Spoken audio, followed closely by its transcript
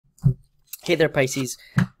Hey there, Pisces.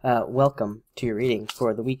 Welcome to your reading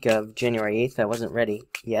for the week of January 8th. I wasn't ready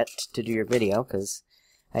yet to do your video because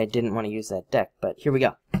I didn't want to use that deck, but here we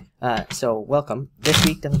go. So welcome. This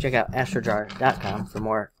week, definitely check out astrojar.com for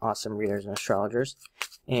more awesome readers and astrologers.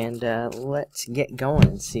 And let's get going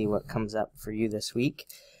and see what comes up for you this week.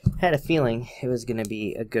 Had a feeling it was going to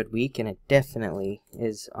be a good week, and it definitely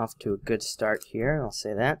is off to a good start here. I'll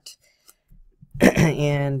say that.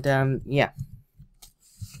 And yeah.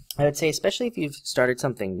 I would say, especially if you've started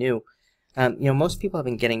something new, most people have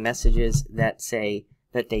been getting messages that say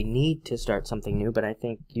that they need to start something new, but I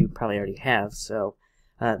think you probably already have. So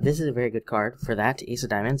this is a very good card for that, Ace of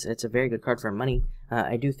Diamonds. It's a very good card for money.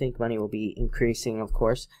 I do think money will be increasing, of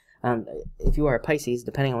course. If you are a Pisces,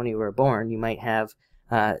 depending on when you were born, you might have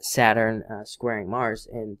Saturn squaring Mars,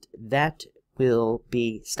 and that will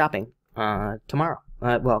be stopping tomorrow.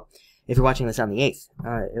 Well, if you're watching this on the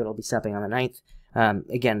 8th, it'll be stopping on the 9th.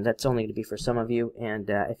 Again, that's only going to be for some of you, and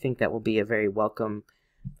I think that will be a very welcome,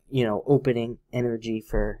 opening energy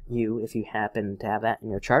for you if you happen to have that in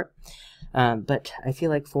your chart. But I feel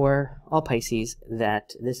like for all Pisces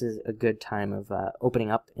that this is a good time of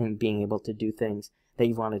opening up and being able to do things that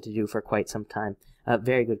you've wanted to do for quite some time. A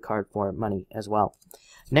very good card for money as well.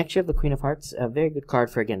 Next, you have the Queen of Hearts, a very good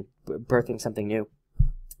card for, again, birthing something new.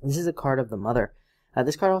 This is a card of the mother.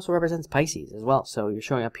 This card also represents Pisces as well, so you're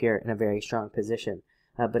showing up here in a very strong position.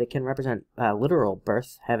 But it can represent literal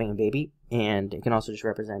birth, having a baby, and it can also just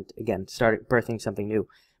represent, again, birthing something new,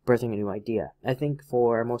 birthing a new idea. I think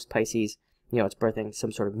for most Pisces, it's birthing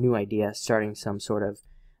some sort of new idea, starting some sort of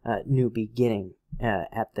new beginning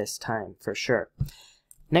at this time, for sure.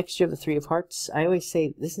 Next, you have the Three of Hearts. I always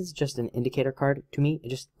say this is just an indicator card to me. It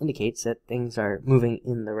just indicates that things are moving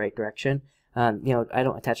in the right direction. I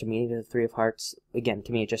don't attach a meaning to the Three of Hearts. Again,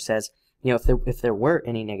 to me, it just says, if there were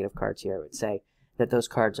any negative cards here, I would say that those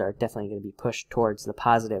cards are definitely going to be pushed towards the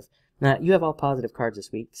positive. Now, you have all positive cards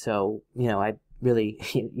this week, so, I really,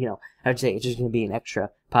 I would say it's just going to be an extra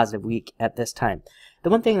positive week at this time. The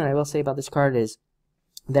one thing that I will say about this card is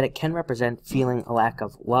that it can represent feeling a lack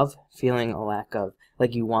of love, feeling a lack of,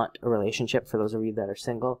 like, you want a relationship for those of you that are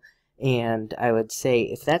single. And I would say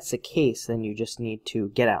if that's the case, then you just need to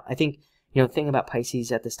get out. I think, the thing about Pisces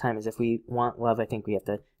at this time is if we want love, I think we have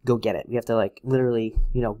to go get it. We have to, literally,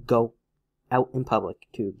 go out in public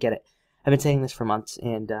to get it. I've been saying this for months,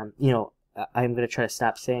 and, I'm going to try to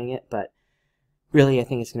stop saying it, but really I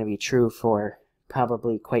think it's going to be true for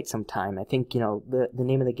probably quite some time. I think, the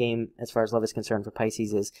name of the game as far as love is concerned for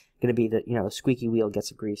Pisces is going to be that, the squeaky wheel gets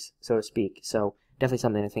the grease, so to speak. So definitely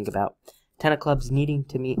something to think about. Ten of Clubs, needing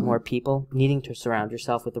to meet more people, needing to surround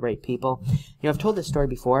yourself with the right people. I've told this story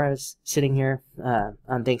before. I was sitting here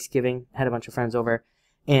on Thanksgiving, had a bunch of friends over,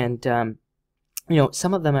 and,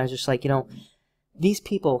 some of them I was just like, these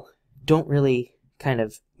people don't really kind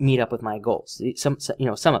of meet up with my goals. Some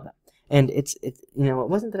of them. And it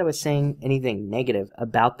wasn't that I was saying anything negative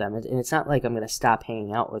about them, and it's not like I'm going to stop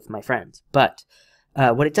hanging out with my friends. But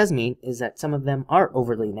what it does mean is that some of them are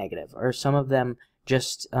overly negative, or some of them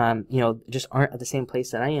just just aren't at the same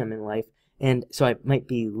place that I am in life, and so I might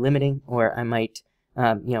be limiting, or I might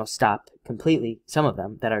stop completely. Some of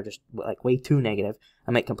them that are just way too negative,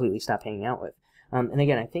 I might completely stop hanging out with. And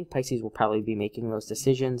again, I think Pisces will probably be making those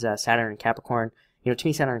decisions. Saturn and Capricorn, to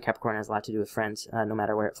me, Saturn and Capricorn has a lot to do with friends, no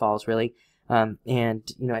matter where it falls, really.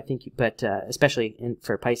 And I think, but especially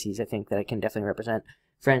for Pisces, I think that it can definitely represent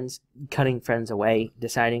friends, cutting friends away,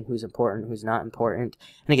 deciding who's important, who's not important.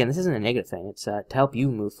 And again, this isn't a negative thing. It's to help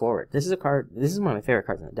you move forward. This is one of my favorite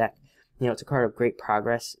cards in the deck. It's a card of great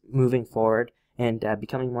progress, moving forward, and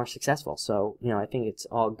becoming more successful. So, I think it's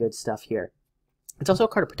all good stuff here. It's also a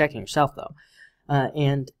card of protecting yourself, though.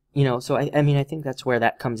 So I think that's where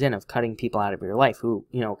that comes in, of cutting people out of your life who,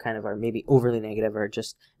 kind of are maybe overly negative or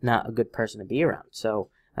just not a good person to be around.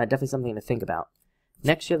 So, definitely something to think about.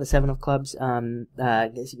 Next, you have the Seven of Clubs. I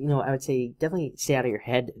would say definitely stay out of your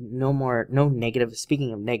head. No negative,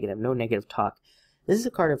 speaking of negative, no negative talk. This is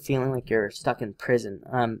a card of feeling like you're stuck in prison.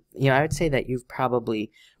 I would say that you've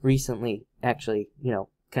probably recently actually,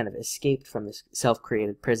 kind of escaped from this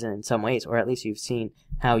self-created prison in some ways, or at least you've seen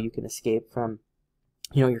how you can escape from,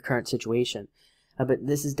 your current situation. But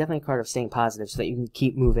this is definitely a card of staying positive so that you can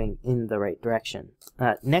keep moving in the right direction.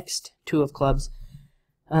 Next, Two of Clubs.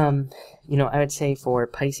 I would say for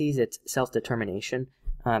Pisces, it's self-determination.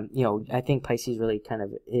 I think Pisces really kind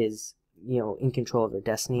of is, in control of their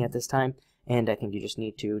destiny at this time. And I think you just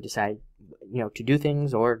need to decide, to do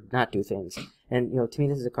things or not do things. And, to me,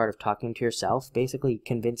 this is a card of talking to yourself, basically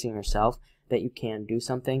convincing yourself that you can do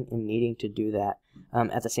something and needing to do that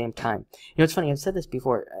at the same time. You know, it's funny, I've said this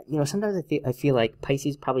before, you know, sometimes I feel like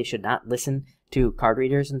Pisces probably should not listen to card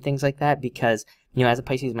readers and things like that, because, you know, as a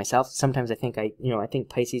Pisces myself, sometimes I think I think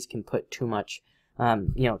Pisces can put too much,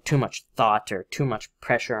 you know, too much thought or too much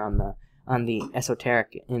pressure on the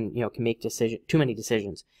esoteric, and, you know, can make too many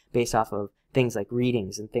decisions based off of things like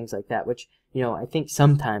readings and things like that, which, you know, I think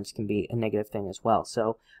sometimes can be a negative thing as well.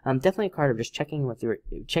 So definitely a card of just checking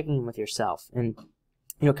in with yourself, and,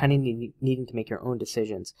 you know, kind of needing to make your own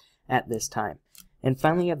decisions at this time. And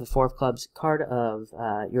finally, you have the Four of Clubs, card of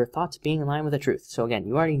your thoughts being in line with the truth. So again,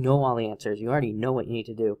 you already know all the answers. You already know what you need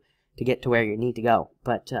to do to get to where you need to go.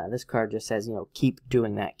 But this card just says, you know, keep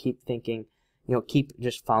doing that. Keep thinking. You know, keep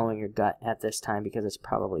just following your gut at this time, because it's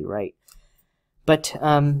probably right. But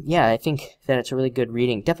yeah, I think that it's a really good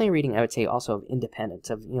reading. Definitely a reading, I would say, also of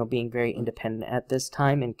independence, of, you know, being very independent at this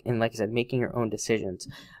time, and like I said, making your own decisions.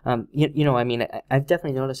 You know, I mean, I've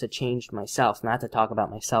definitely noticed a change myself. Not to talk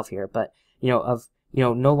about myself here, but, you know, of, you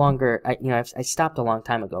know, no longer, I stopped a long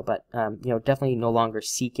time ago, but you know, definitely no longer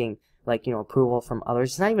seeking, like, you know, approval from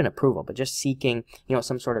others. It's not even approval, but just seeking, you know,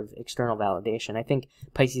 some sort of external validation. I think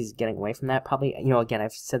Pisces is getting away from that, probably. You know, again,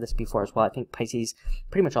 I've said this before as well. I think Pisces,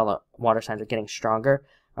 pretty much all the water signs are getting stronger,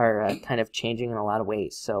 are kind of changing in a lot of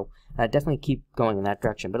ways. So definitely keep going in that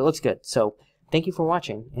direction. But it looks good. So thank you for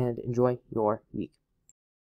watching, and enjoy your week.